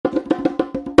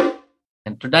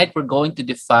tonight we're going to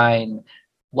define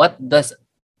what does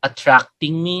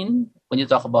attracting mean when you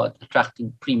talk about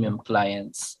attracting premium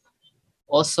clients.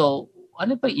 Also,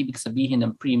 ano ba ibig sabihin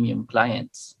ng premium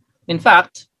clients? In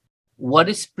fact, what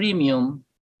is premium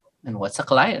and what's a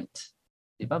client?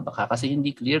 Diba? Baka kasi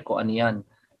hindi clear ko ano yan.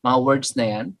 Mga words na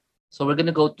yan. So we're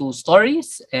gonna go to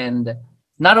stories, and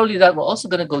not only that, we're also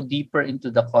gonna go deeper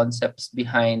into the concepts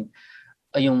behind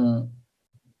yung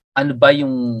ano ba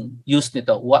yung use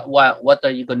nito? What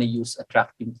are you gonna use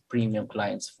attracting premium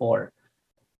clients for?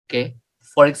 Okay?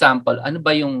 For example, ano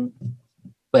ba yung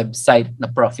website na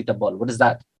profitable? What is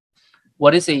that?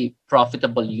 What is a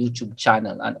profitable YouTube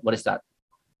channel? What is that?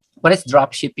 What is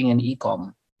dropshipping and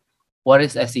e-com? What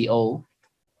is SEO?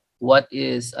 What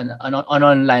is an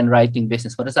online writing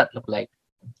business? What does that look like?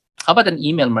 How about an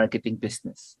email marketing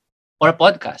business? Or a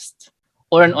podcast?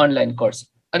 Or an online course?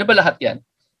 Ano ba lahat yan?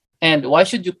 And why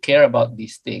should you care about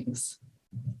these things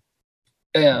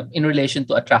in relation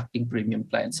to attracting premium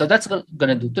clients? So that's what we're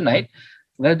going to do tonight.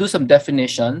 We're going to do some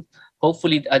definition.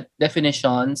 Hopefully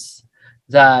definitions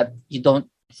that you don't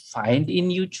find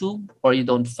in YouTube or you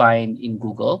don't find in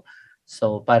Google.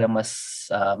 So para mas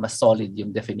solid yung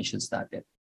definitions natin.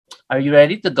 Are you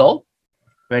ready to go?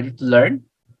 Ready to learn?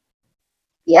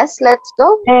 Yes, let's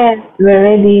go. Yes, we're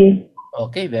ready.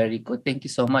 Okay, very good. Thank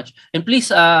you so much. And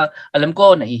please, alam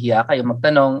ko, nahihiya kayo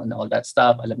magtanong and all that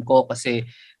stuff. Alam ko kasi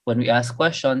when we ask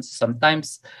questions,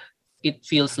 sometimes it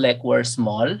feels like we're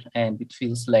small and it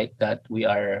feels like that we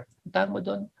are, tawag mo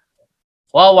doon?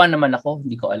 Wawa naman ako,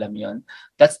 hindi ko alam yon.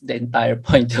 That's the entire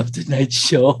point of tonight's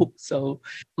show. So,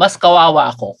 mas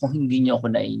kawawa ako kung hindi niyo ako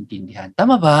naiintindihan.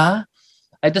 Tama ba?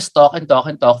 I just talk and talk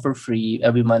and talk for free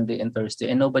every Monday and Thursday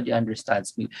and nobody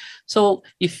understands me. So,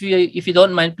 if you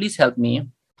don't mind, please help me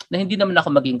na hindi naman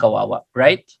ako maging kawawa,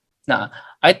 right? Na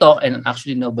I talk and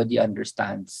actually nobody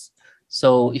understands.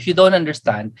 So, if you don't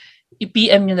understand,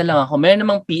 i-PM nyo na lang ako. Meron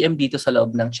namang PM dito sa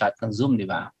loob ng chat ng Zoom, di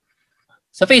ba?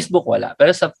 Sa Facebook, wala.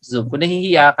 Pero sa Zoom, kung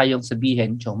nahihiya kayong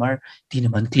sabihin, Jomar, di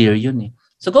naman clear yun eh.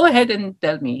 So go ahead and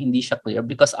tell me hindi siya clear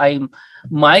because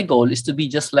my goal is to be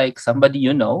just like somebody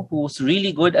you know who's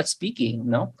really good at speaking,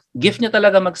 no? Gift niya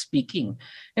talaga mag-speaking.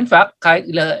 In fact, kahit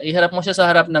iharap mo siya sa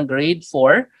harap ng grade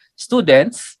 4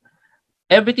 students,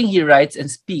 everything he writes and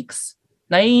speaks,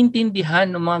 naiintindihan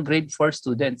ng mga grade 4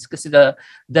 students kasi the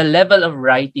level of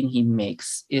writing he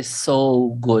makes is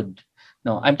so good.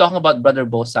 No, I'm talking about Brother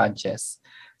Bo Sanchez.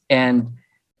 And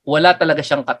wala talaga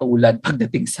siyang katulad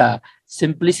pagdating sa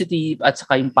simplicity at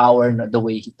saka yung power na the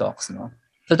way he talks, no.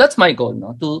 So that's my goal,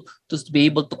 no, to be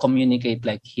able to communicate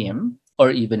like him or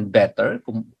even better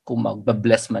kung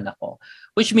magba-bless man ako.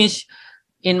 Which means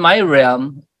in my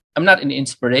realm, I'm not in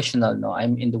inspirational, no.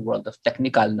 I'm in the world of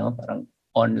technical, no, parang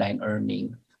online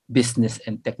earning, business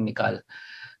and technical.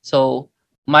 So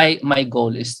my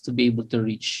goal is to be able to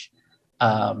reach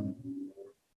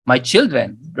my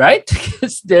children, right?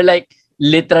 Because they're like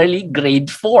literally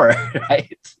grade 4,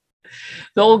 right?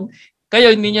 So, kayo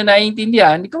hindi nyo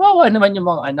naiintindihan, kawawa naman yung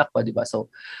mga anak ko, di ba?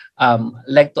 So,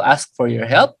 like to ask for your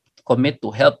help, commit to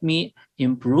help me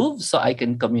improve so I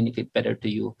can communicate better to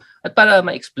you. At para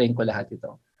ma-explain ko lahat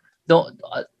ito. So,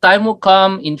 time will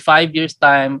come in 5 years'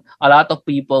 time, a lot of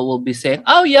people will be saying,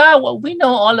 oh yeah, well, we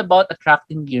know all about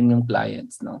attracting premium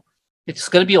clients. No, it's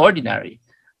going to be ordinary.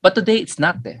 But today, it's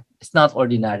not there. It's not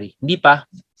ordinary. Hindi pa.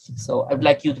 So I'd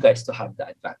like you guys to have the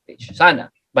advantage.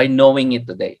 Sana, by knowing it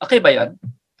today. Okay ba yun?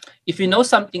 If you know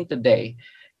something today,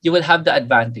 you will have the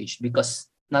advantage because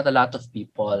not a lot of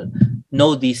people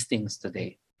know these things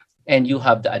today. And you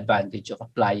have the advantage of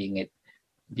applying it.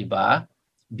 Diba?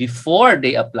 Before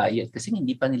they apply it, kasi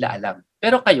hindi pa nila alam.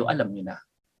 Pero kayo, alam nyo na.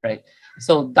 Right?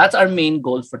 So that's our main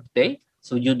goal for today.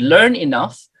 So you'd learn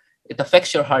enough. It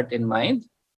affects your heart and mind.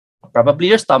 Probably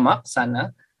your stomach,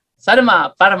 sana. Para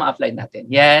ma-apply natin.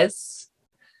 Yes.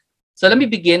 So let me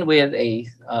begin with a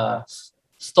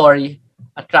story,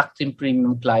 attracting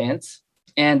premium clients.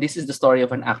 And this is the story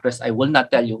of an actress. I will not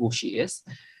tell you who she is.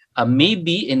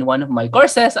 Maybe in one of my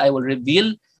courses, I will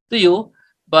reveal to you.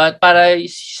 But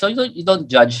so you don't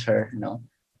judge her, no?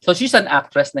 So she's an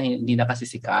actress na hindi na kasi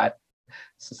sikat.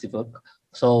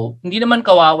 So hindi naman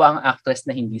kawawa ang actress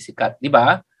na hindi sikat, di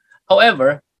ba?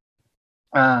 However,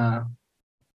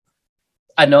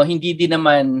 hindi din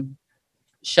naman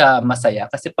siya masaya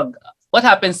kasi what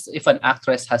happens if an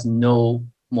actress has no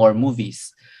more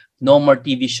movies, no more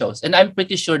TV shows? And I'm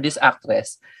pretty sure this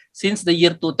actress, since the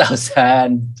year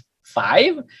 2005,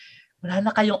 wala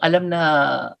na kayong alam na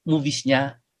movies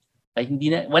niya. Ay, hindi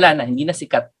na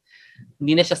sikat.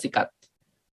 Hindi na siya sikat.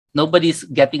 Nobody's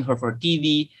getting her for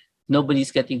TV,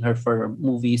 nobody's getting her for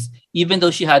movies, even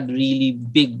though she had really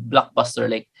big blockbuster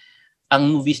like ang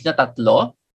movies niya 3,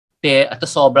 at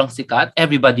sobrang sikat.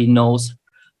 Everybody knows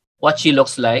what she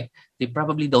looks like. They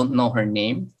probably don't know her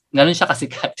name. Ganun siya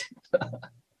kasikat.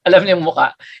 Alam niya yung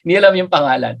mukha, hindi alam yung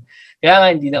pangalan. Kaya nga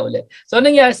hindi na ulit. So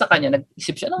nangyari sa kanya,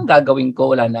 nag-isip siya, anong gagawin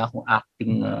ko? Wala na akong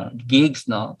acting gigs,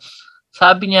 no?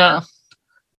 Sabi niya,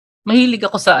 mahilig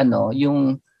ako sa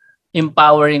yung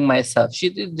empowering myself.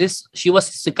 She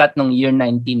was sikat nung year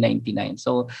 1999.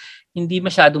 So hindi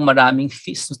masyadong maraming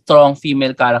strong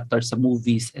female characters sa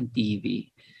movies and TV.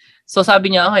 So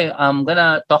sabi niya, okay, I'm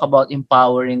gonna talk about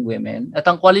empowering women. At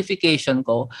ang qualification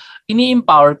ko,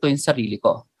 ini-empower ko yung sarili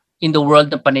ko in the world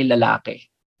ng panilalaki,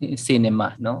 in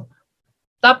cinema, no?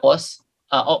 Tapos,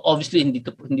 obviously hindi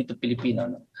to Filipino,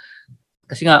 no?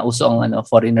 Kasi nga uso ang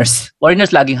foreigners.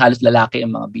 Foreigners laging halos lalaki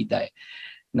ang mga bida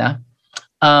na.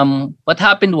 What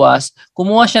happened was,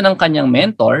 kumuha siya ng kanyang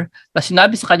mentor, tapos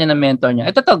sinabi sa kanya ng mentor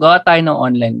niya, ito gawa tayo ng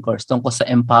online course tungkol sa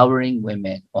empowering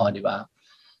women. Di ba?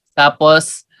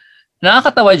 Tapos,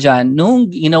 nakakatawa dyan, nung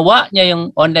ginawa niya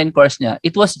yung online course niya,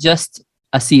 it was just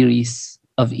a series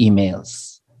of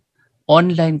emails.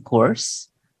 Online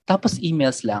course, tapos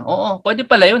emails lang. Oo, pwede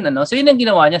pala yun. So, yun ang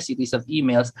ginawa niya, series of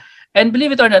emails. And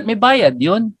believe it or not, may bayad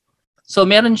yun. So,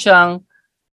 meron siyang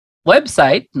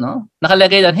website, no?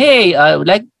 Nakalagay doon, hey,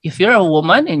 like if you're a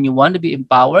woman and you want to be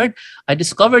empowered, I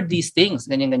discovered these things,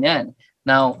 ganyan-ganyan.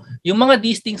 Now, yung mga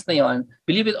these things na yon,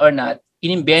 believe it or not,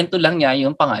 inimbento lang niya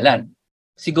yung pangalan.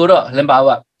 Siguro,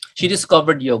 halimbawa, she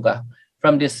discovered yoga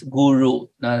from this guru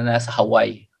na nasa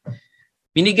Hawaii.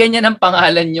 Binigyan niya ng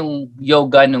pangalan yung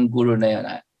yoga ng guru na yun.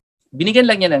 Binigyan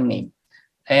lang niya ng name.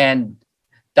 And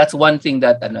that's one thing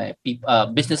that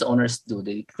business owners do.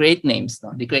 They create names,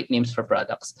 no? They create names for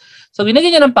products. So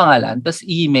binigyan niya ng pangalan, tapos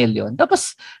email 'yon.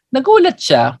 Tapos nagulat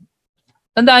siya.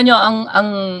 Tandaan niyo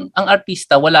ang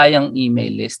artista wala yang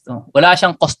email list, no? Wala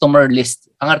siyang customer list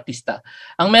ang artista.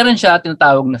 Ang meron siya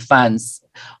tinatawag na fans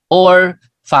or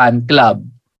fan club.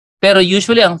 Pero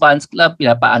usually ang fans club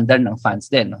pinapa-under ng fans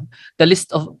din, no? The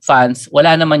list of fans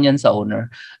wala naman yan sa owner.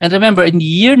 And remember in the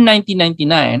year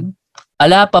 1999,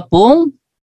 ala pa pong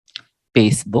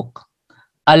Facebook,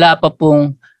 ala pa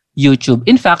pong YouTube.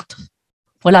 In fact,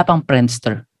 wala pang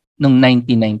Friendster noong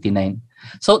 1999.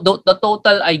 So the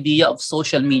total idea of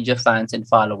social media fans and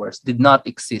followers did not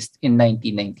exist in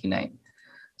 1999.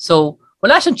 So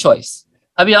wala siyang choice.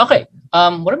 Sabi niya, okay,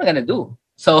 what am I gonna do?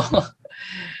 So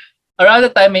around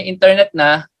the time may internet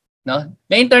na, no?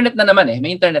 May internet na naman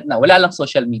may internet na. Wala lang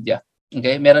social media.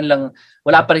 Okay, meron lang,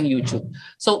 wala pa ring YouTube.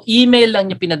 So, email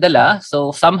lang niya pinadala.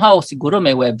 So, somehow, siguro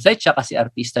may website siya kasi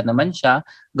artista naman siya,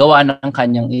 gawa ng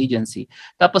kanyang agency.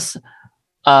 Tapos,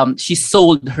 she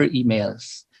sold her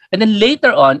emails. And then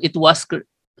later on,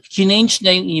 change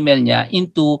niya yung email niya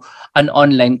into an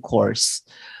online course.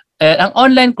 Ang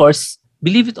online course,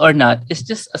 believe it or not, is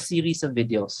just a series of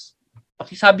videos.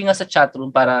 Pakisabi nga sa chatroom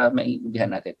para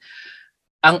maintindihan natin.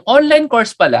 Ang online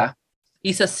course pala,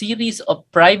 is a series of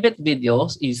private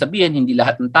videos. Ibig sabihin, hindi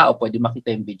lahat ng tao pwede makita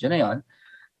yung video na yon.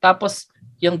 Tapos,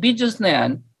 yung videos na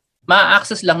yan,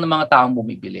 ma-access lang ng mga taong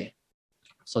bumibili.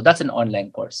 So, that's an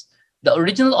online course. The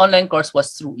original online course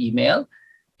was through email,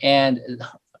 and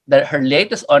her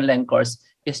latest online course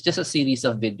is just a series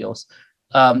of videos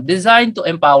designed to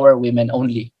empower women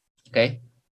only. Okay?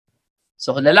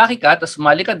 So, kung lalaki ka, tapos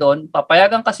sumali ka doon,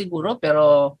 papayagan ka siguro,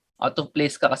 pero out of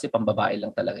place ka kasi pambabae lang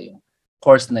talaga yung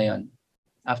course na yon.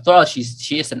 After all,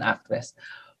 she is an actress,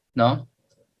 no?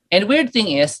 And weird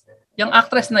thing is, yung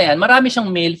actress na yan, marami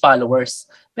siyang male followers,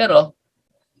 pero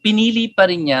pinili pa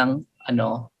rin niyang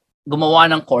gumawa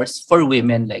ng course for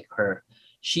women like her.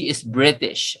 She is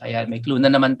British. Ayan, may clue na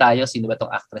naman tayo sino ba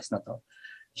tong actress na to.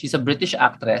 She's a British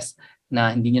actress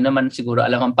na hindi niyo naman siguro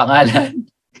alam ang pangalan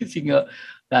kasi nga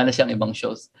wala na siyang ibang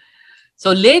shows.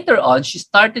 So later on, she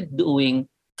started doing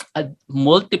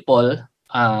multiple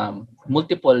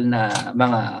na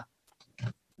mga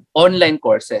online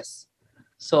courses.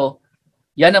 So,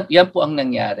 yan po ang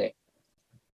nangyari.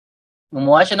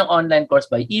 Gumawa siya ng online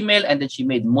course by email and then she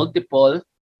made multiple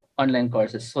online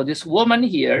courses. So, this woman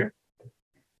here,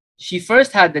 she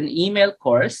first had an email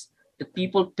course that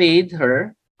people paid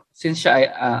her since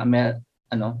siya ay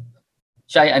American.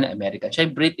 Siya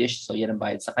ay British, so yan ang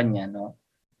bayad sa kanya, no?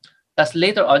 Tapos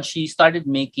later on, she started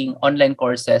making online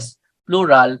courses,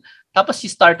 plural. Tapos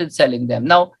she started selling them.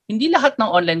 Now, hindi lahat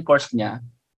ng online course niya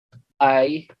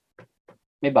ay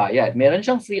may bayad. Meron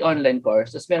siyang free online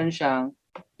course, tapos meron siyang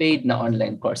paid na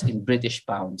online course in British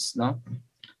pounds, no?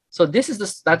 So this is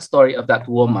that story of that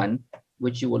woman,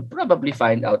 which you will probably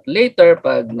find out later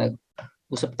pag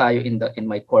nag-usap tayo in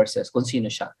my courses kung sino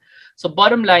siya. So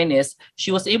bottom line is,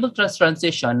 she was able to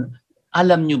transition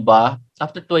alam nyo ba,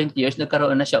 after 20 years,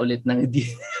 nagkaroon na siya ulit ng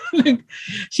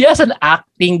she has an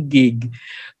acting gig.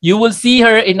 You will see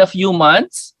her in a few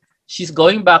months. She's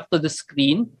going back to the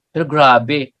screen. Pero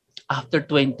grabe, after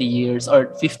 20 years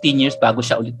or 15 years bago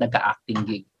siya ulit nagka-acting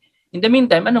gig. In the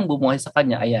meantime, anong bumuhay sa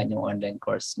kanya? Ayan, yung online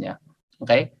course niya.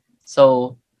 Okay?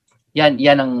 So, that's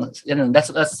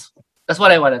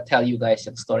what I want to tell you guys,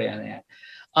 yung story na yan.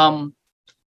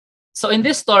 So in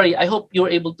this story, I hope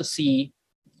you're able to see,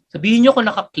 sabihin nyo kung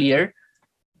naka-clear,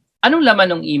 anong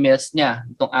laman ng emails niya,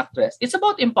 itong actress. It's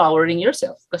about empowering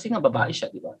yourself. Kasi nga babae siya,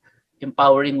 di ba?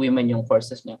 Empowering women yung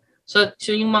courses niya. So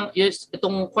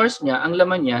itong course niya, ang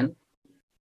laman niyan,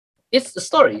 it's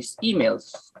stories,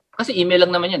 emails. Kasi email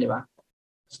lang naman yan, di ba?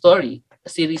 Story,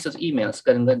 a series of emails,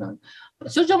 ganun-ganon.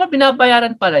 So yung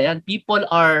binabayaran pala yan, people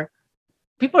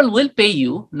will pay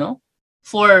you, no,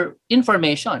 for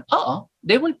information. Oo,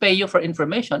 they will pay you for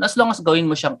information as long as gawin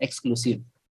mo siyang exclusive,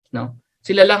 no?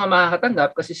 Sila lang ang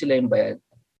makakatanggap kasi sila yung bayad.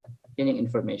 Yan yung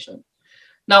information.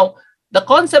 Now, the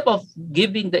concept of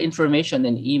giving the information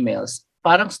in emails,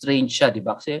 parang strange siya, di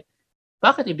ba? Kasi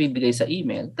bakit ibibigay sa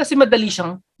email? Kasi madali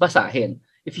siyang basahin.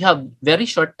 If you have very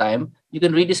short time, you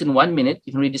can read this in 1 minute,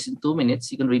 you can read this in 2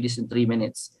 minutes, you can read this in 3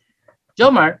 minutes.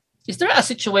 Jomar, is there a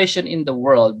situation in the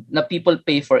world na people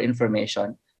pay for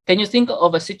information? Can you think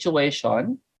of a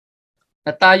situation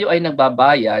na tayo ay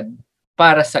nagbabayad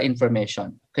para sa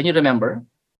information? Can you remember?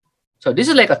 So this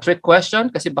is like a trick question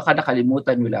kasi baka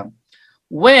nakalimutan nyo lang.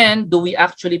 When do we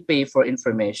actually pay for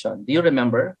information? Do you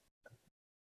remember?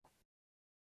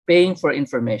 Paying for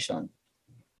information.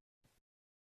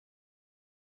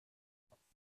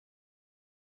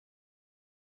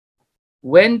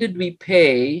 When did we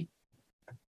pay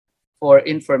for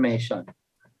information?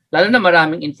 Lalo na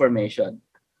maraming information.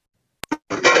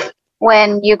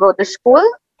 When you go to school?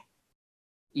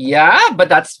 Yeah, but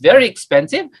that's very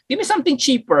expensive. Give me something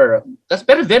cheaper. That's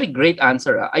very great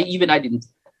answer. I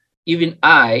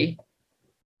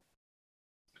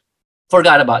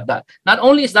forgot about that. Not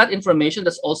only is that information,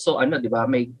 that's also di ba?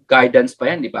 May guidance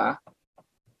pa yan, di ba?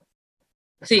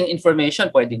 Kasi yung information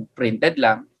pwedeng printed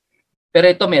lang. Pero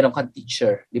ito meron kang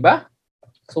teacher, di ba?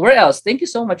 So where else? Thank you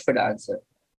so much for the answer.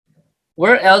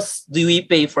 Where else do we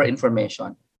pay for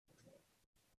information?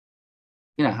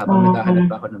 Habang naghahanap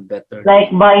ako ng better.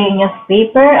 Like buying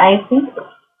newspaper, I think.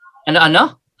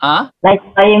 Ano? Like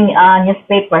buying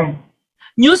newspaper.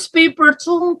 Newspaper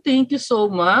too. Thank you so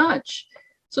much.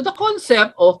 So the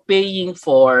concept of paying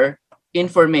for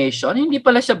information, hindi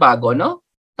pala siya bago, no?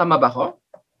 Tama ba ko?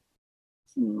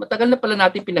 Matagal na pala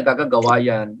natin pinagagagawa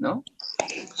yan, no?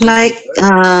 Like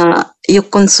you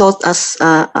consult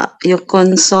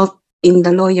in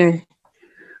the lawyer.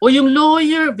 O yung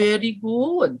lawyer, very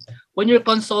good. When you're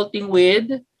consulting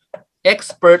with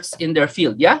experts in their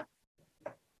field, yeah?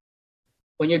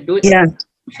 When you're doing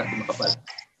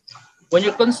When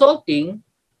you're consulting,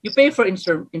 you pay for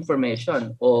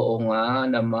information. Oo nga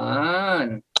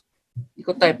naman. Hindi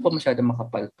ko type po masyado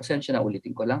makapal. Pasensya na,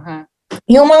 ulitin ko lang ha.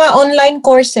 Yung mga online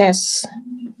courses.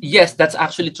 Yes, that's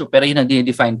actually true. Pero yun ang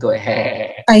dinidefine ko.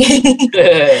 Ay.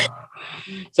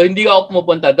 So hindi ako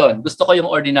pumupunta doon. Gusto ko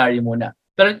yung ordinary muna.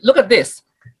 Pero look at this.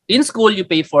 In school, you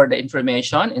pay for the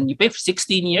information and you pay for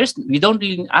 16 years. We don't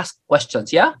really ask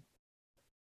questions, yeah?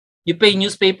 You pay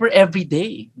newspaper every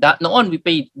day. Noon, we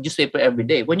pay newspaper every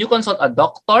day. When you consult a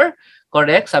doctor,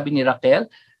 correct, sabi ni Raquel,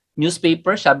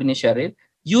 newspaper, sabi ni Cheryl,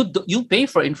 you pay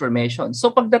for information.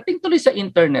 So pagdating tuloy sa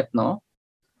internet, no,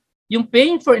 yung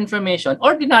paying for information,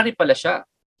 ordinary pala siya.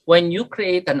 When you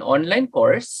create an online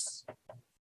course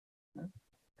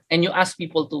and you ask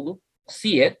people to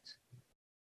see it,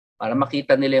 para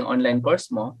makita nila yung online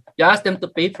course mo, you ask them to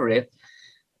pay for it.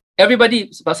 Everybody,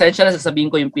 pasensya na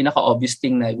sasabihin ko yung pinaka-obvious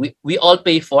thing na we all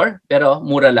pay for, pero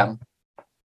mura lang.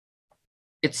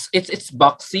 It's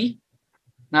boxy.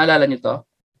 Naalala niyo to?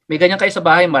 May ganyan kayo sa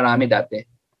bahay, marami dati.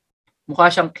 Mukha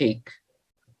siyang cake.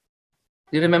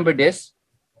 Do you remember this?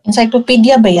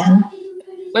 Encyclopedia ba yan?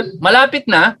 Well, malapit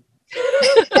na.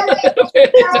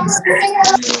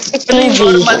 Ano yung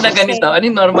normal na ganito? Ano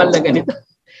yung normal na ganito?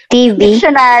 TV.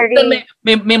 Dictionary.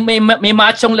 May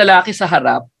machong lalaki sa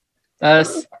harap.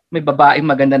 Tapos may babaeng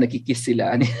maganda nakikiss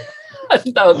sila.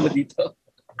 Anong tawag mo dito?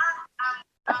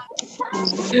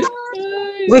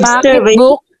 Webster,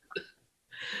 book?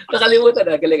 Nakalimutan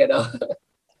na. Galing ano?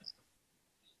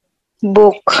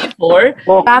 Book.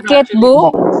 Pocket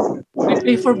book? We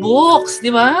pay for books,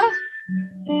 di ba?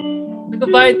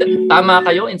 Tama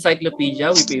kayo, encyclopedia,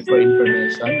 we pay for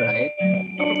information, right?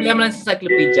 Ang problema lang sa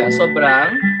encyclopedia,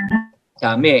 sobrang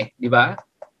dami, di ba?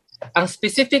 Ang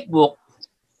specific book,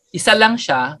 isa lang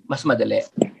siya, mas madali.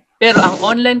 Pero ang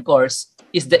online course,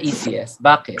 is the easiest.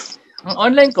 Bakit? Ang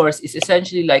online course is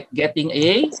essentially like getting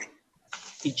a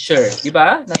teacher, di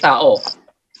ba? Na tao.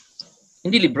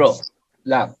 Hindi libro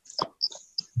lang.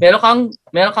 Meron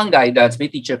kang guidance, may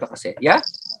teacher ka kasi. Yeah?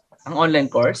 Ang online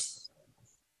course,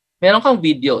 meron kang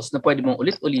videos na pwede mong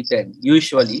ulit-ulitin,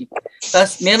 usually.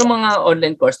 Tapos meron mga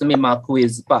online course na may mga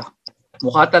quiz pa.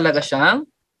 Mukha talaga siyang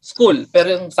school,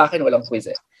 pero yung sa akin walang quiz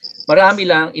eh. Marami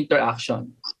lang interaction.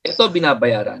 Ito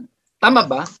binabayaran. Tama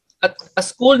ba? At a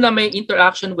school na may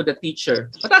interaction with the teacher,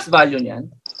 mataas value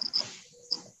niyan.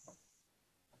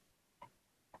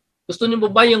 Gusto niyo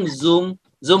ba yung Zoom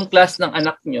class ng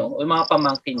anak nyo o yung mga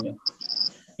pamangkin nyo?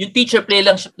 Yung teacher play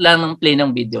lang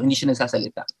ng video, hindi siya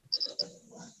nagsasalita.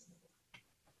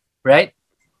 Right?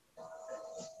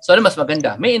 So ano mas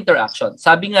maganda? May interaction.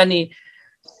 Sabi nga ni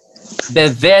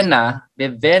Bevena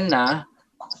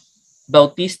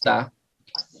Bautista,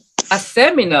 a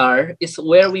seminar is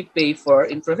where we pay for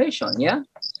information, yeah?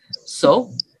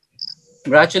 So,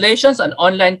 congratulations, an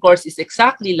online course is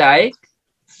exactly like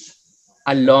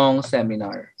a long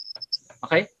seminar.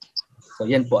 Okay? So,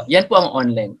 yan po. Yan po ang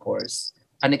online course.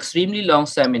 An extremely long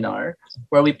seminar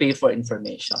where we pay for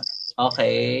information.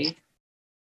 Okay?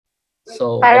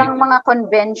 So, Parang mga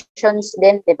conventions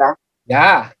din, di ba?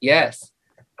 yeah, yes.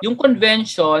 Yung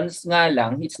conventions nga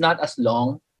lang, it's not as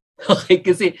long. Okay,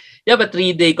 kasi you have a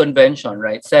 3-day convention,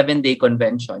 right? 7-day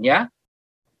convention, yeah?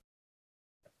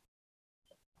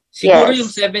 Siguro Yes.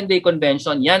 yung 7-day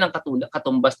convention, yan ang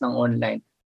katumbas ng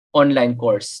online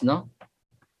course, no?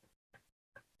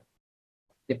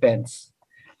 Depends.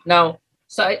 Now,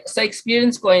 sa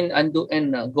experience ko in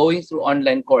going through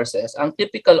online courses, ang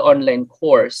typical online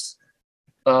course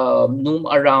nung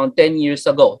around 10 years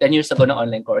ago na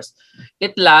online course,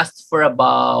 it lasts for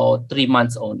about 3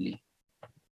 months only.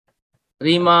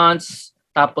 3 months,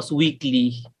 tapos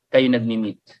weekly kayo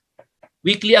nagmi-meet.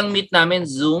 Weekly ang meet namin,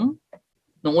 Zoom.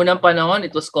 Nung unang panahon,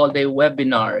 it was called a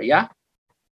webinar, yeah?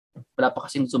 Wala pa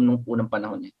kasing Zoom nung unang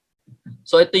panahon eh.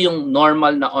 So ito yung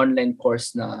normal na online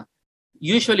course na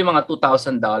usually mga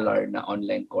 $2,000 na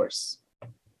online course.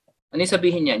 Ano yung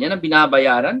sabihin niyan? Yan ang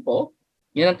binabayaran po.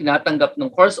 Yan ang tinatanggap ng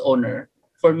course owner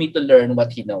for me to learn what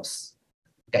he knows.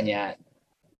 Ganyan.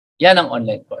 Yan ang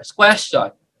online course.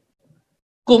 Question.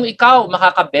 Kung ikaw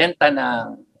makakabenta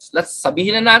ng, let's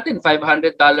sabihin na natin,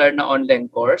 $500 na online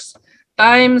course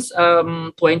times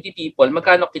 20 people,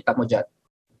 magkano kita mo dyan?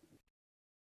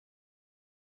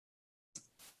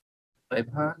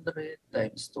 500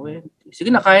 times 20. Sige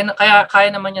na, kaya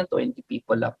naman yan 20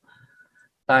 people lang.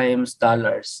 Times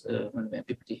dollars,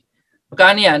 50.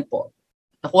 Magkano yan po?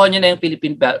 Nakuha nyo na yung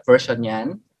Philippine version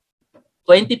yan.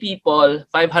 20 people,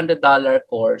 $500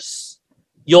 course.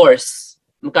 Yours.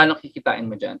 Magkano kikitain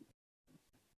mo dyan?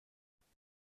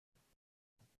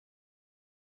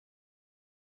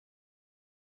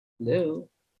 Hello?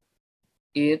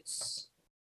 It's...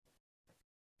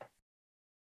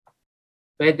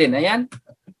 Pwede na yan.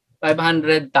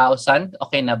 500,000.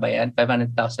 Okay na ba yan?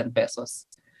 500,000 pesos.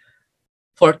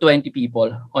 For 20 people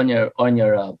on your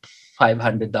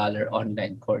 $500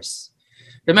 online course.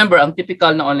 Remember, ang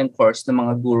typical na online course ng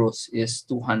mga gurus is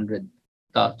 $2,000.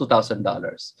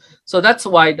 So that's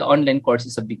why the online course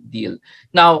is a big deal.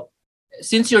 Now,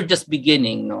 since you're just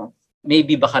beginning, no,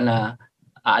 maybe baka na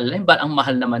alam ba ang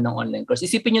mahal naman ng online course.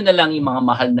 Isipin niyo na lang yung mga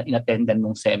mahal na inattendan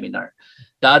mong seminar.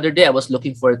 The other day I was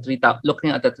looking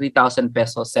at a 3,000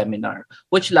 peso seminar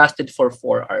which lasted for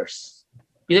 4 hours.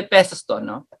 Pili pesos to,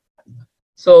 no?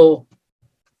 So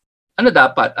ano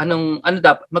dapat?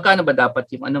 Magkano ba dapat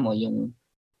yung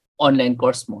online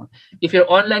course mo? If your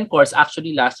online course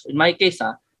actually lasts, in my case,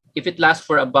 if it lasts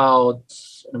for about,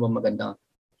 ano ba maganda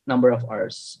number of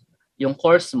hours, yung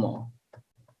course mo,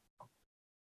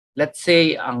 let's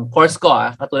say, ang course ko,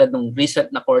 katulad ng recent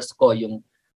na course ko, yung,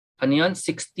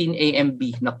 16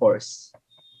 AMB na course.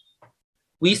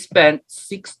 We spent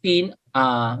 16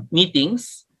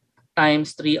 meetings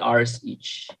times 3 hours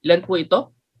each. Ilan po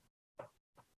ito?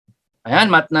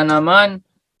 Ayan, math na naman.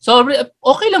 So,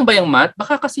 okay lang ba yung math?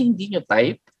 Baka kasi hindi nyo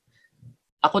type.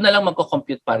 Ako na lang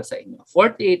magko-compute para sa inyo.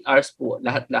 48 hours po,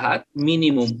 lahat-lahat,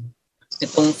 minimum.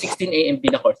 Itong 16 AMB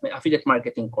na course, may affiliate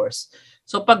marketing course.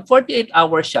 So, pag 48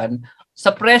 hours yan, sa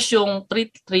presyong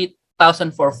 3,000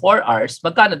 for 4 hours,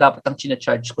 magkano dapat ang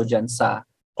charge ko dyan sa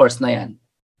course na yan?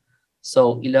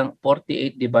 So,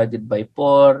 48 divided by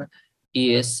 4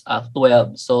 is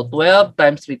 12. So, 12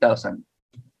 times 3,000.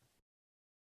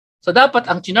 So, dapat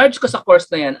ang charge ko sa course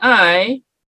na yan ay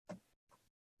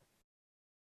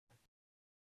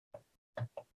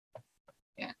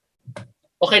yan.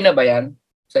 Okay na ba yan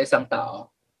sa isang tao?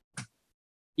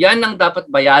 Yan ang dapat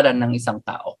bayaran ng isang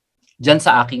tao. dyan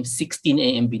sa aking 16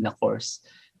 AMB na course.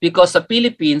 Because sa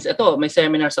Philippines, ito, may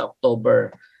seminar sa October.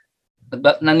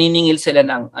 Naniningil sila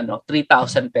ng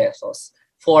 3,000 pesos.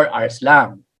 4 hours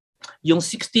lang. Yung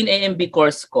 16 AMB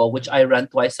course ko, which I run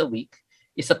twice a week,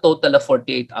 is a total of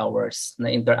 48 hours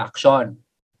na interaction.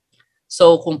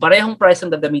 So kung parehong price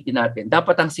ang gagamitin natin,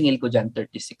 dapat ang singil ko dyan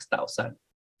 36,000.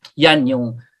 Yan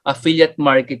yung affiliate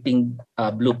marketing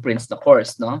blueprints na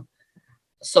course, no?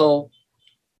 So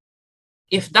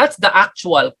if that's the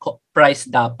actual price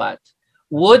dapat,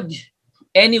 would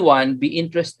anyone be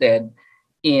interested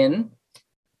in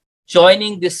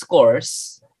joining this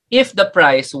course if the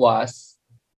price was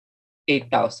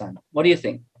 8,000? What do you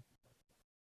think?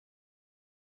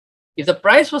 If the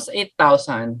price was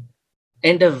 8,000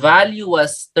 and the value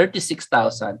was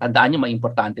 36,000, tandaan nyo,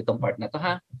 importante itong part na to,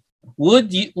 ha?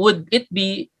 Would it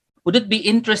be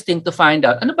interesting to find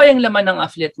out ano ba yung laman ng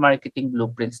affiliate marketing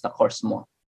blueprints na course mo?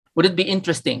 Would it be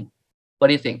interesting? What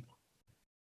do you think?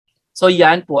 So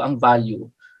yan po ang value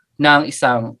ng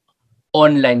isang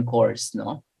online course,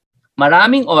 no?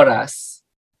 Maraming oras,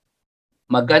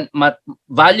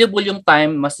 valuable yung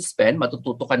time mas-spend,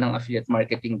 matututo ka ng affiliate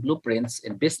marketing blueprints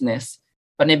in business.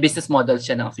 Panay business model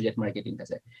siya ng affiliate marketing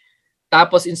kasi.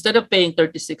 Tapos instead of paying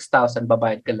 36,000,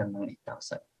 babayad ka lang ng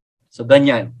 8,000. So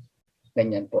ganyan.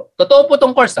 Ganyan po. Totoo po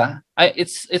tong course, ha?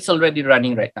 It's already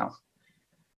running right now.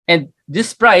 And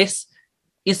this price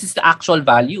is the actual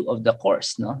value of the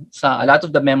course, no? So a lot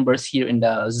of the members here in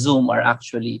the Zoom are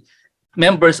actually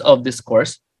members of this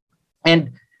course,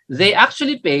 and they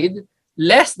actually paid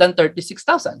less than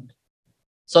 36,000.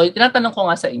 So tinatanong ko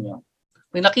nga sa inyo,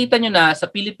 kung nakita nyo na sa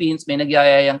Philippines may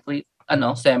nagyayayang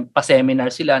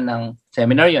pa-seminar sila ng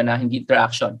seminar yun na hindi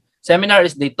interaction. Seminar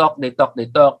is they talk, they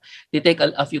take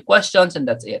a few questions and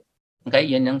that's it. Okay,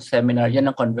 yan yung seminar, yan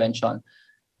ang convention.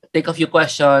 Take a few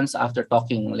questions after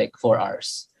talking like 4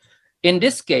 hours. In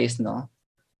this case, no,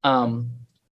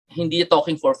 hindi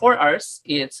talking for 4 hours,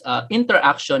 it's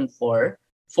interaction for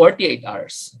 48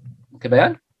 hours. Okay ba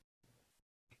yan?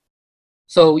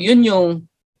 So yun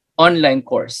yung online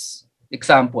course.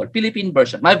 Example, Philippine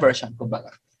version, my version,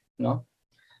 kumbaga, no?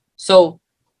 So,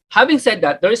 having said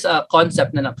that, there is a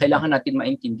concept na kailangan natin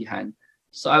maintindihan.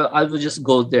 So, I will just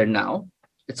go there now.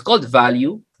 It's called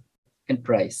value and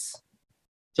price.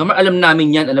 So, alam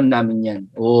namin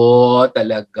yan. Oh,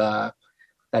 talaga.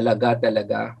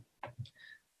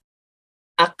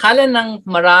 Akala ng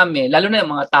marami, lalo na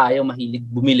yung mga tayo mahilig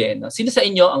bumili, no? Sino sa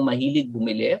inyo ang mahilig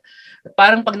bumili?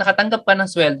 Parang pag nakatanggap ka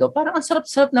ng sweldo, parang ang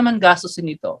sarap-sarap naman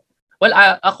gastusin ito. Well,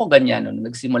 ako ganyan, no?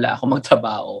 Nagsimula ako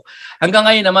magtrabaho. Hanggang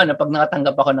ngayon naman, pag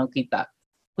nakatanggap ako ng kita,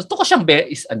 gusto ko siyang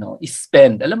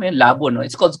spend. Alam mo yun, labo, no?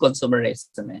 It's called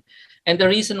consumerism. And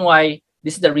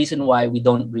this is the reason why we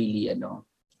don't really,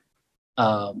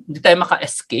 hindi tayo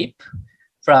maka-escape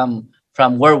from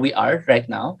where we are right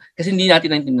now. Kasi hindi natin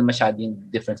naintindihan masyado yung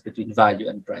difference between value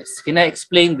and price. Can I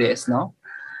explain this, no?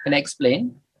 Can I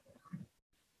explain?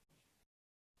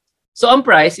 So, ang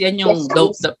price, yan yung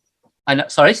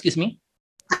sorry, excuse me?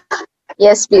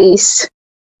 Yes, please.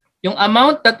 Yung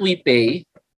amount that we pay,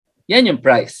 yan yung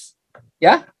price.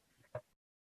 Yeah?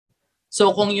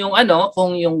 So kung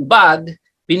yung bag,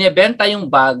 binebenta yung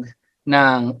bag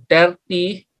ng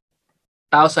 30,000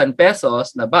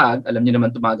 pesos na bag, alam niyo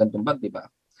naman tumagan tong bag, di ba?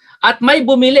 At may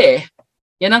bumili,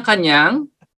 yan ang kanyang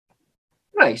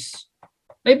price.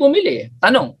 May bumili.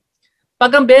 Tanong,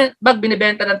 pag ang bag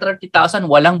binibenta ng 30,000,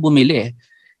 walang bumili.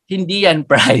 Hindi yan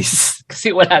price.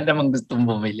 Kasi wala namang gustong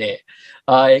bumili.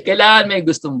 Okay, kailangan may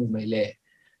gustong bumili.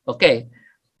 Okay.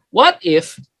 What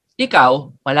if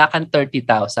ikaw, wala kang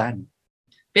 30,000?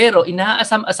 Pero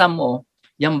inaasam-asam mo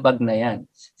yung bag na yan.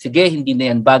 Sige, hindi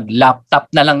na yan bag.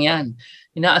 Laptop na lang yan.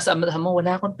 Inaasam-asam mo,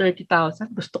 wala akong 30,000.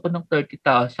 Gusto ko ng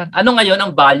 30,000. Ano ngayon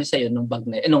ang value sa'yo ng bag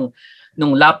na yan?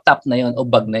 Nung laptop na yon o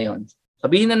bag na yon?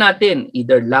 Sabihin na natin,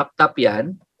 either laptop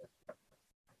yan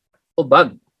o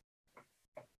bag.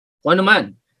 O ano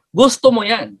man. Gusto mo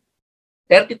yan.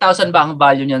 30,000 ba ang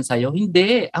value niyan sa'yo?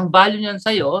 Hindi. Ang value niyan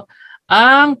sa'yo,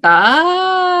 ang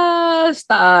taas.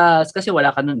 Kasi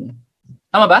wala ka nun.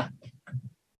 Tama ba?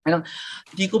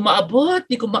 Di ko maabot.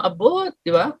 Di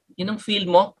ba? Yun ang feel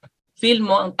mo. Feel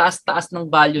mo ang taas-taas ng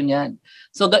value niyan.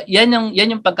 So, yan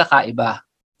yung pagkakaiba.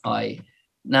 Okay,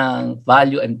 ng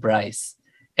value and price.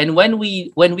 And when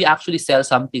we actually sell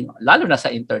something, lalo na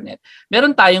sa internet,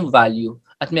 meron tayong value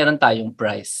at meron tayong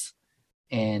price.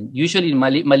 And usually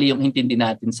mali yung intindi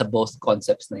natin sa both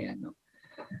concepts na yan, no?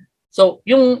 So,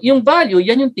 yung value,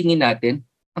 yan yung tingin natin.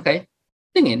 Okay?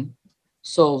 Tingin.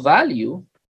 So, value,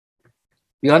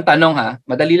 yung tanong ha,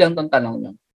 madali lang tong tanong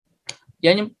nyo.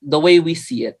 Yan yung the way we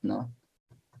see it, no?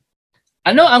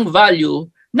 Ano ang value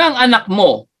ng anak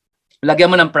mo,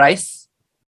 lagyan mo ng price?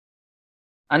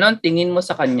 Ano ang tingin mo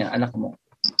sa kanya, anak mo?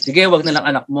 Sige, wag na lang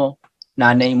anak mo.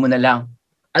 Nanay mo na lang.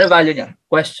 Ano value niya?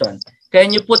 Question.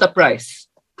 Can you put a price?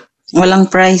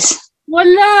 Walang price.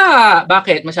 Wala.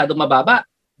 Bakit? Masyadong mababa.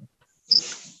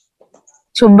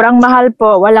 Sobrang mahal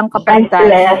po, walang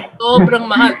kapantayan. Priceless. Sobrang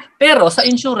mahal. Pero sa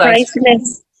insurance,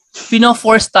 Priceless.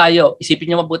 pino-force tayo.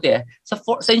 Isipin niyo mabuti Sa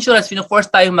insurance,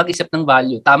 pino-force tayo mag-isip ng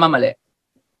value. Tama, mali?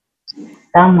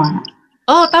 Tama.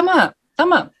 Oh, tama.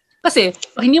 Tama. Kasi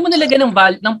pag hindi mo nilagyan ng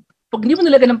pag hindi mo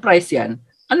nilagyan ng price yan,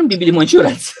 anong bibili mo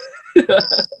insurance?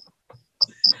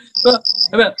 So,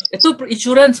 ito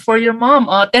insurance for your mom,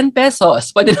 10 pesos.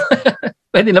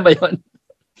 Pwede na ba 'yon?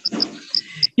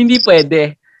 Hindi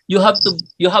pwede.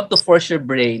 You have to force your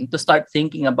brain to start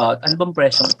thinking about ano bang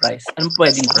presyong price? Anong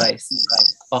pwedeng price?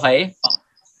 Okay?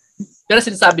 Pero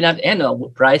sinasabi natin,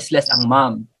 priceless ang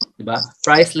mom. Diba?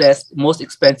 Priceless, most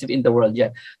expensive in the world yan.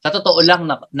 Sa totoo lang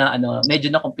na medyo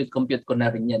na-compute ko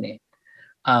na rin yan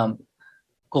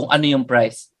kung ano yung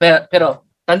price. Pero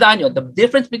tandaan nyo, the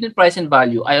difference between price and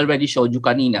value, I already showed you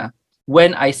kanina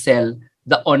when I sell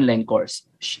the online course.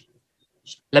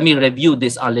 Let me review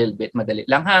this a little bit. Madali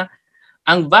lang ha.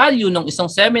 Ang value ng isang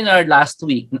seminar last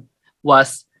week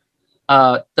was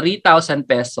 3,000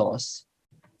 pesos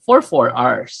for 4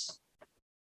 hours.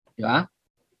 Diba?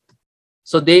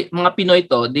 So mga Pinoy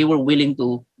they were willing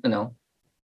to,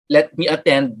 let me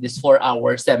attend this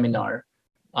 4-hour seminar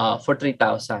for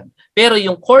 3,000. Pero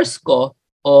yung course ko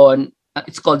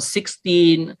it's called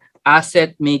 16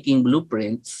 Asset Making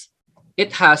Blueprints.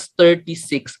 It has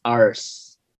 36 hours.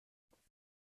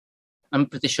 I'm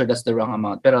pretty sure that's the wrong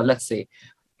amount. Pero let's say.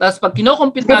 Tapos pag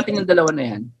kino-compute natin yung dalawa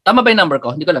na yan, tama ba yung number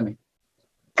ko? Hindi ko alam eh.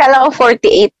 Kala ko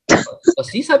 48. O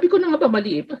sabi ko na nga ba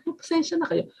mali eh. Pasensya na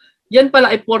kayo. Yan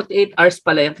pala ay 48 hours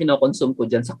pala yung kinokonsume ko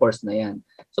dyan sa course na yan.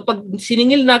 So pag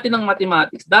siningil natin ng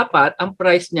mathematics, dapat ang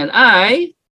price niyan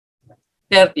ay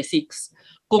 36.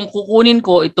 Kung kukunin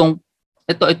ko itong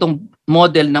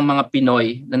model ng mga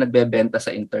Pinoy na nagbebenta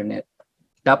sa internet,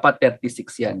 dapat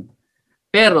 36 yan.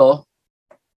 Pero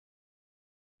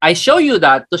I show you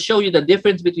that to show you the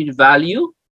difference between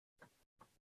value,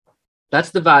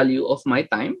 that's the value of my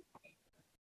time,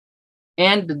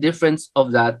 and the difference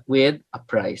of that with a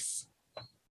price.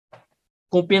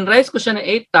 Kung pinrise ko siya ng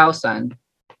 8,000,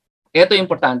 ito yung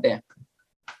importante.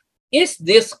 Is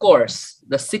this course,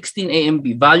 the 16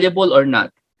 AMB, valuable or not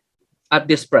at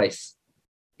this price?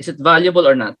 Is it valuable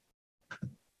or not?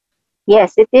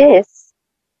 Yes, it is.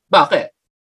 Bakit?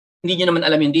 Hindi nyo naman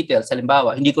alam yung details.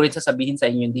 Halimbawa, hindi ko rin sasabihin sa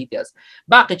inyo yung details.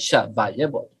 Bakit siya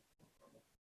valuable?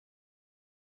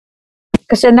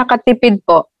 Kasi nakatipid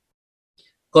po.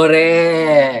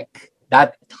 Correct.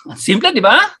 Simple, di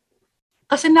ba?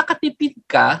 Kasi nakatipid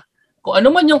ka, kung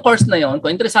ano man yung course na yon, kung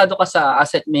interesado ka sa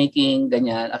asset making,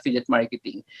 ganyan, affiliate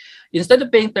marketing, instead of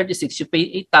paying 36, you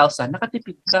pay 8,000,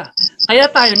 nakatipid ka. Kaya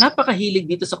tayo napakahilig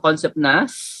dito sa concept na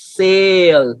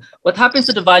sale. What happens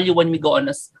to the value when we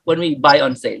buy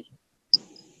on sale?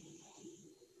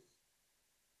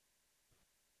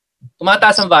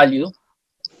 Tumataas ang value.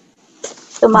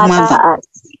 Tumataas.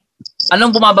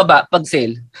 Anong bumababa pag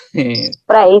sale?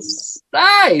 Price.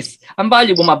 Price. Ang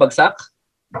value bumabagsak?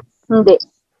 Hindi.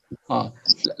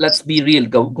 Let's be real.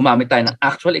 Gumamit tayo ng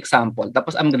actual example.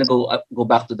 Tapos I'm gonna go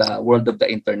back to the world of the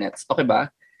internet. Okay ba?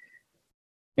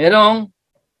 Merong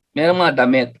mga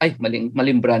damit. Ay,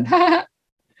 maling brand.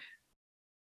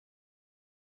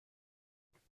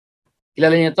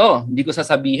 Kilala niyo to. Hindi ko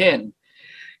sasabihin.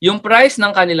 Yung price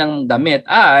ng kanilang damit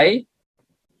ay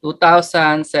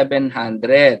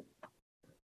 2,700.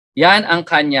 Yan ang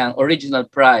kanyang original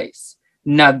price.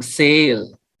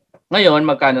 Nag-sale. Ngayon,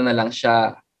 magkano na lang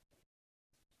siya?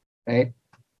 Right?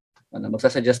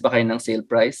 Magsasuggest ba kayo ng sale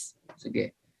price?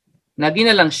 Sige. Naging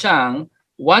na lang siyang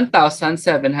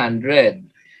 1,700.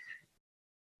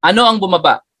 Ano ang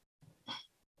bumaba?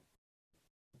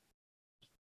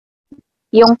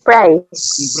 Yung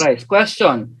price. Yung price.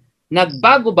 Question.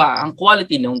 Nagbago ba ang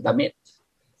quality ng damit?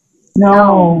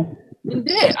 No.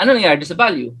 Hindi. Ano nangyari sa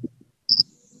value?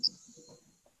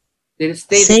 Did it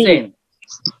stay the Same. same?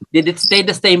 Did it stay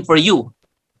the same for you?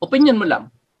 Opinion mo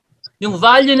lang. Yung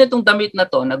value nitong damit na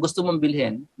to na gusto mong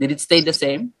bilhin, did it stay the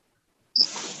same?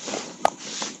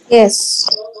 Yes.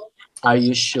 Are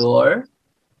you sure?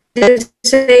 The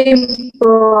same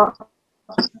po.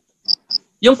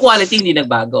 Yung quality hindi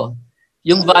nagbago.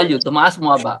 Yung value, tumaas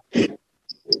mo ba?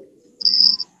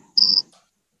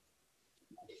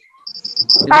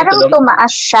 Parang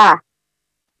tumaas siya.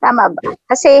 Tama ba?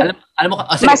 Kasi alam mo,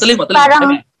 sige, tuloy mo.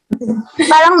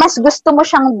 parang mas gusto mo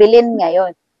siyang bilhin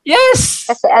ngayon. Yes!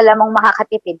 Kasi alam mong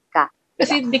makakatipid ka.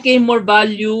 Kasi it became more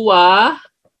valuable.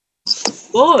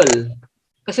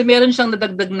 Kasi meron siyang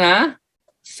nadagdag na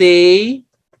savings.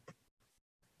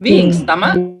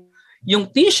 Tama? Yung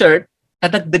t-shirt,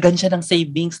 nadagdagan siya ng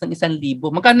savings ng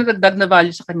 1,000. Magkano nadagdag na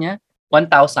value sa kanya?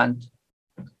 1,000.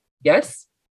 Yes?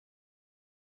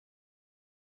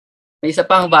 May isa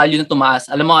pang value na tumaas.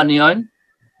 Alam mo ano yon?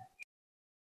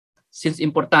 Since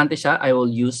importante siya, I will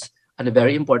use a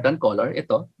very important color.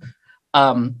 Ito.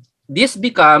 This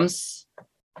becomes...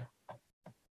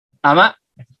 Tama?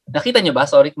 Nakita niyo ba?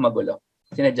 Sorry kung magulo.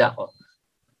 Sinadya ko.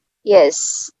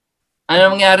 Yes.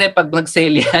 Ano mangyari pag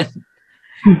nag-sale yan?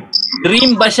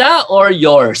 Dream ba siya or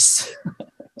yours?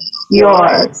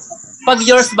 Yours. Pag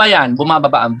yours ba yan,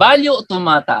 bumababa ang value o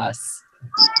tumataas?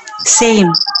 Same.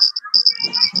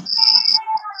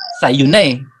 Sa'yo na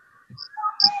eh.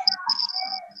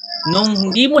 Nung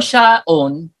hindi mo siya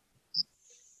own,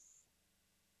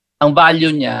 ang value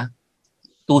niya,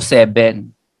 2,700.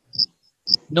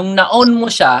 Nung na-own mo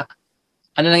siya,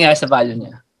 ano nangyari sa value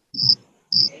niya?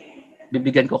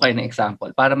 Bibigyan ko kayo ng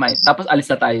example para tapos alis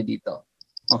na tayo dito.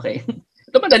 Okay?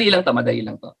 Ito madali lang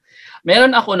to.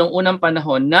 Meron ako nung unang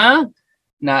panahon na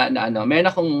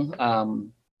meron akong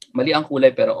mali ang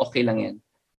kulay pero okay lang yan.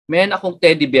 Meron akong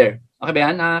teddy bear. Okay ba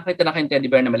yan? Nakakita na kayong teddy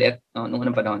bear na maliit nung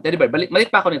unang panahon. Teddy bear,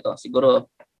 maliit pa ako nito. Siguro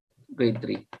grade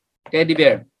 3. Teddy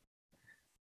bear.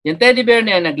 Yung teddy bear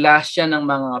na yan, nag-last siya ng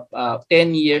mga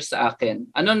 10 years sa akin.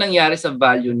 Ano nangyari sa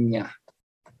value niya?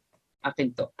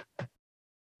 Akin to.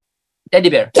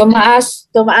 Teddy bear. Tumaas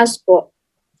po.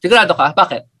 Sigurado ka?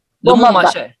 Bakit? Lumuma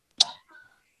siya eh.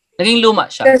 Naging luma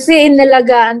siya. Kasi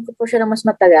inalagaan ko po siya ng mas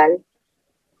matagal.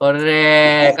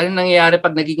 Correct. Ano nangyayari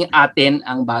pag naging atin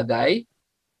ang bagay?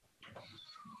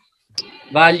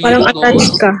 Value Parang goes...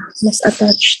 attached ka. Mas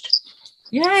attached.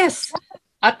 Yes.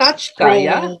 Attached ka,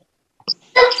 yeah?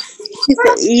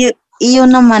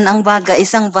 Iyon naman ang bagay,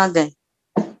 isang bagay.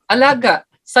 Alaga.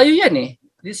 Sa'yo yan eh.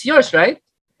 This is yours, right?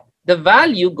 The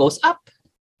value goes up.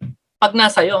 Pag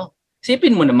nasa'yo.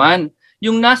 Isipin mo naman,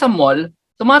 yung nasa mall,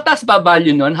 tumataas ba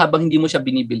value nun habang hindi mo siya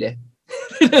binibili?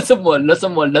 nasa mall.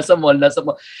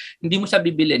 Hindi mo siya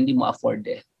bibili, hindi mo afford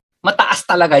eh. Mataas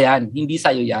talaga yan. Hindi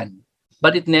sa'yo yan.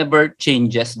 But it never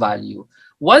changes value.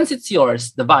 Once it's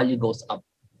yours, the value goes up.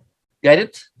 Get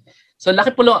it? So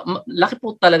laki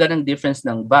po talaga ng difference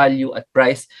ng value at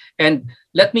price. And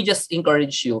let me just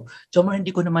encourage you. Jomar,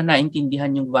 hindi ko naman naintindihan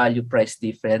yung value-price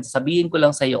difference. Sabihin ko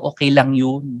lang sa'yo, okay lang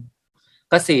yun.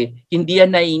 Kasi hindi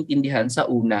yan naiintindihan sa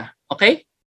una. Okay?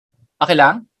 Okay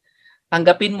lang?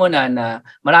 Tanggapin mo na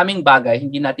maraming bagay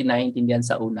hindi natin naiintindihan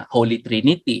sa una. Holy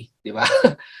Trinity, di ba?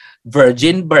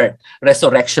 Virgin birth,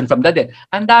 resurrection from the dead.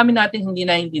 Ang dami natin hindi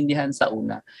naiintindihan sa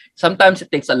una. Sometimes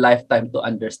it takes a lifetime to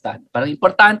understand. Parang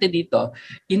importante dito,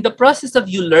 in the process of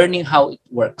you learning how it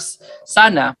works,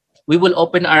 sana we will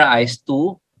open our eyes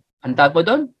to, ang tawag mo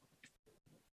doon?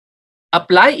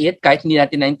 Apply it kahit hindi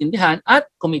natin naiintindihan at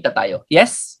kumita tayo.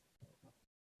 Yes?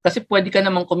 Kasi pwede ka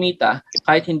namang kumita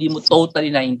kahit hindi mo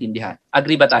totally naiintindihan.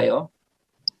 Agree ba tayo?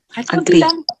 Kahit konti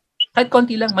lang. Kahit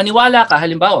konti lang. Maniwala ka,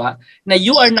 halimbawa, na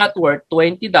you are not worth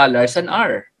 $20 an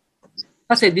hour.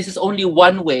 Kasi this is only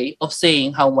one way of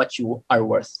saying how much you are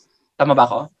worth. Tama ba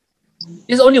ako?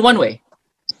 This is only one way.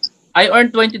 I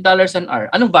earn $20 an hour.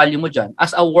 Anong value mo dyan?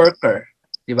 As a worker.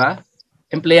 Di ba?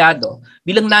 Empleyado.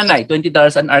 Bilang nanay, $20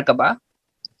 an hour ka ba?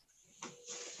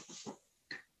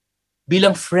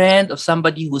 Bilang friend of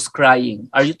somebody who's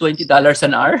crying, are you $20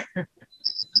 an hour?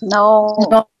 No.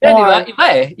 Yeah, di ba? Iba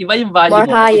eh. Iba yung value More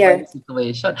mo. higher. Iba yung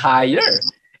situation. Higher.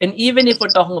 And even if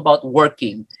we're talking about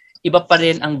working, iba pa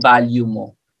rin ang value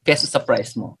mo kesa sa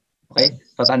price mo. Okay?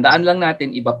 So tandaan lang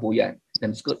natin, iba po yan.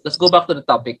 Then let's go back to the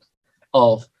topic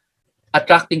of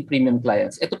attracting premium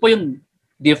clients. Ito po yung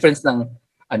difference ng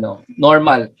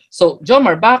normal. So,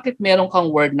 Jomar, bakit meron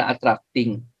kang word na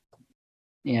attracting?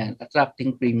 Yan,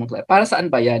 attracting premium clients. Para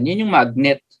saan ba yan? Yun yung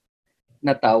magnet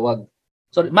na tawag.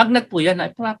 Sorry, magnet po yan.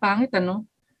 Ay, pangit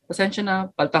Pasensya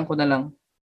na, paltang ko na lang.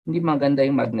 Hindi maganda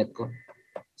yung magnet ko.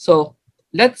 So,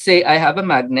 let's say I have a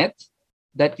magnet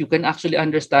that you can actually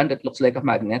understand that looks like a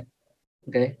magnet.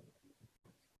 Okay?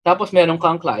 Tapos meron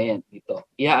kang client dito.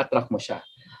 I-attract mo siya.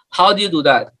 How do you do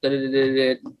that?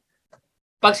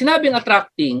 Pag sinabing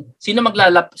attracting,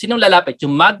 sinong lalapit?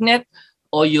 Yung magnet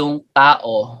o yung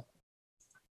tao?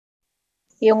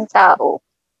 Yung tao.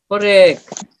 Correct.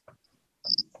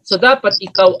 So, dapat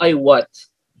ikaw ay what?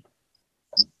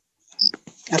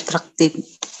 Attractive.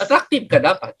 Attractive ka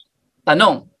dapat.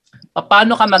 Tanong,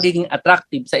 paano ka magiging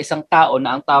attractive sa isang tao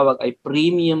na ang tawag ay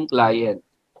premium client?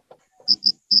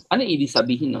 Ano ibig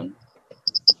sabihin nun?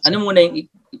 Ano muna yung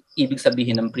ibig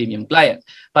sabihin ng premium client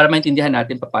para maintindihan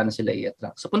natin paano sila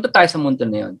i-attract. So punta tayo sa mundo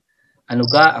na yun. Ano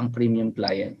ga ang premium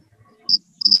client?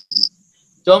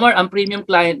 Jomar, ang premium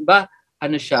client ba,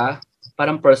 ano siya,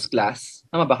 parang first class?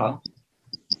 Tama ba ka?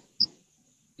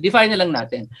 Define na lang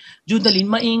natin. Judalyn,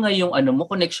 maingay yung ano mo,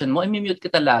 connection mo, i-mute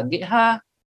kita lagi, ha?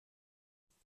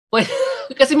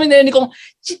 Kasi may narinig kong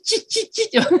chit.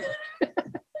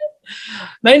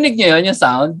 Narinig niyo yun, yung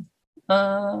sound?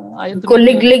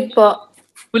 Kuliglig po.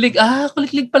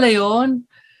 Kuliglig pala yun.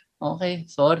 Okay,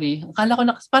 sorry. Akala ko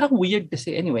parang weird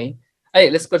kasi. Anyway,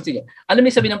 let's continue. Ano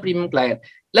may sabihin ng premium client?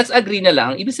 Let's agree na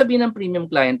lang. Ibig sabihin ng premium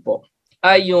client po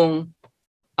ay yung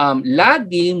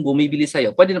laging bumibili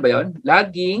sa'yo. Pwede na ba yun?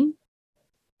 Laging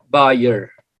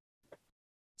buyer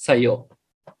sa'yo.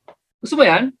 Gusto mo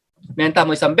yan? Benta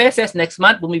mo isang beses, next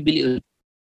month, bumibili ulit.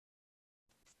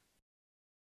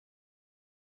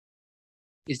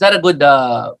 Is that a good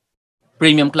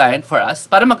premium client for us?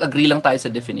 Para mag-agree lang tayo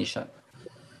sa definition.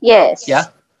 Yes.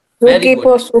 Yeah? Very Suki good.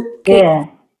 po, suki.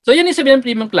 Yeah. So, yan yung sabihin ng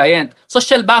premium client.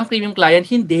 Social ba ang premium client?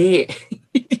 Hindi.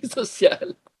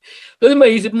 Social. Kasi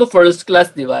maisip mo, first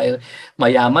class, di ba?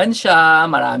 Mayaman siya,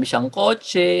 marami siyang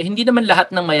kotse. Hindi naman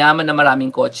lahat ng mayaman na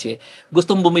maraming kotse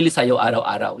gustong bumili sa'yo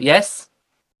araw-araw. Yes?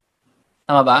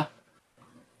 Tama ba?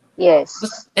 Yes.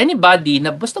 Anybody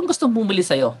na gustong bumili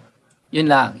sa'yo, yun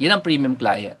lang. Yun ang premium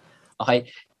client. Okay?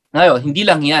 Ngayon, hindi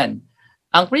lang yan.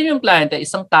 Ang premium client ay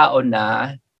isang tao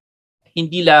na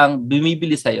hindi lang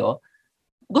bumibili sa'yo,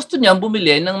 gusto niyang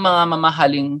bumili ng mga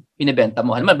mamahaling binibenta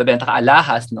mo. Halimbawa, bebenta ka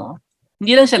alahas, no?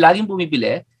 Hindi lang siya laging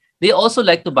bumibili. They also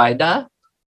like to buy the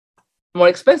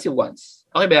more expensive ones.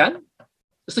 Okay ba yan?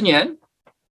 Gusto niyo yan?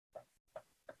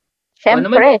 Ano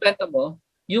naman Siyempre. binibenta mo?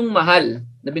 Yung mahal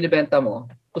na binibenta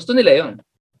mo, gusto nila yon.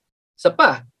 Isa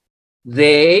pa,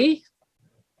 they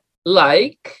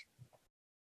like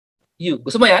you.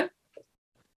 Gusto mo yan?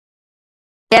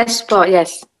 Yes po,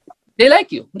 yes. They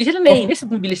like you. Hindi sila naiinis,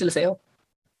 bumibili sila sa'yo.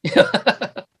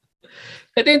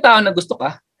 Ito yung tao na gusto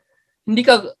ka. Hindi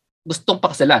ka gustong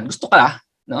pakasalan. Gusto ka,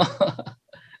 no?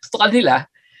 Gusto ka nila.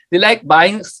 They like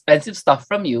buying expensive stuff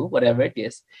from you, whatever it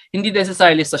is. Hindi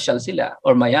necessarily social sila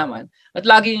or mayaman. At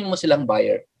lagi mo silang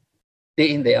buyer.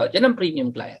 Day in, day out. Yan ang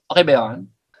premium client. Okay ba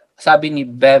yan? Sabi ni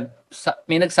Bev,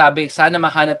 may nagsabi, sana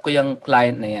mahanap ko yung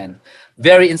client na yan.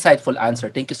 Very insightful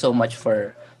answer. Thank you so much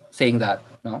for saying that.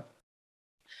 No?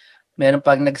 Meron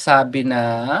pang nagsabi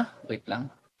na, wait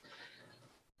lang.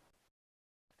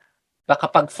 Baka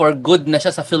pag for good na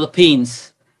siya sa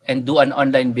Philippines and do an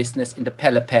online business in the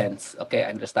Philippines. Okay,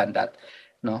 I understand that.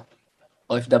 No?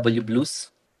 OFW blues.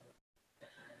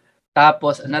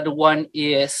 Tapos, another one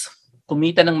is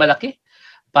kumita ng malaki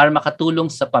para makatulong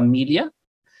sa pamilya.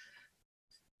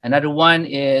 Another one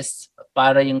is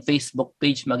para yung Facebook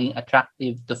page maging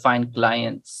attractive to find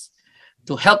clients,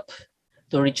 to help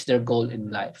to reach their goal in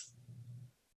life.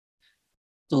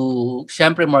 To,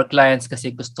 syempre, more clients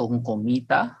kasi gusto kong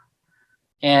kumita.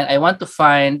 And I want to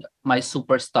find my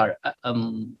superstar.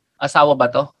 Asawa ba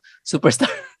to? Superstar.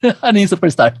 Ano yung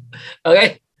superstar?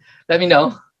 Okay. Let me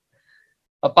know.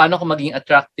 Paano ko maging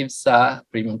attractive sa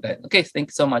premium client? Okay,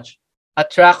 thank you so much.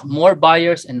 Attract more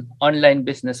buyers and online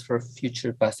business for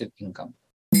future passive income.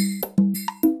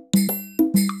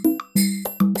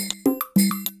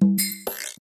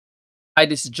 Hi,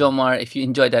 this is Jomar. If you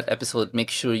enjoyed that episode, make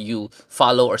sure you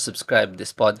follow or subscribe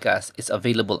this podcast. It's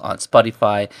available on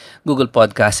Spotify, Google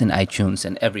Podcasts, and iTunes,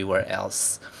 and everywhere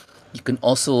else. You can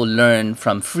also learn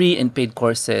from free and paid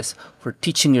courses for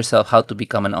teaching yourself how to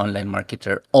become an online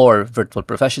marketer or virtual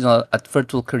professional at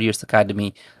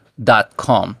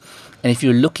virtualcareersacademy.com. And if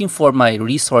you're looking for my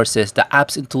resources, the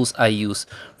apps and tools I use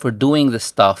for doing this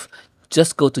stuff,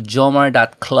 just go to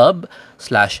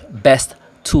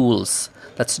jomar.club/besttools.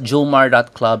 That's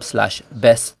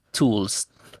jomar.club/besttools.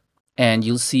 And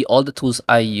you'll see all the tools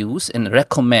I use and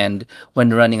recommend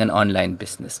when running an online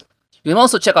business. You can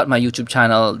also check out my YouTube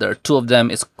channel. There are two of them.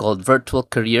 It's called Virtual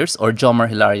Careers or Jomar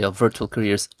Hilario Virtual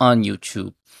Careers on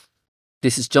YouTube.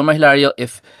 This is Jomar Hilario.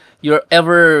 If you're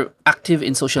ever active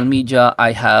in social media,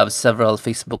 I have several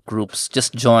Facebook groups.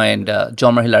 Just join the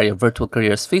Jomar Hilario Virtual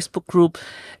Careers Facebook group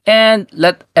and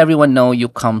let everyone know you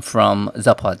come from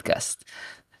the podcast.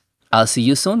 I'll see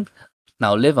you soon.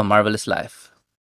 Now live a marvelous life.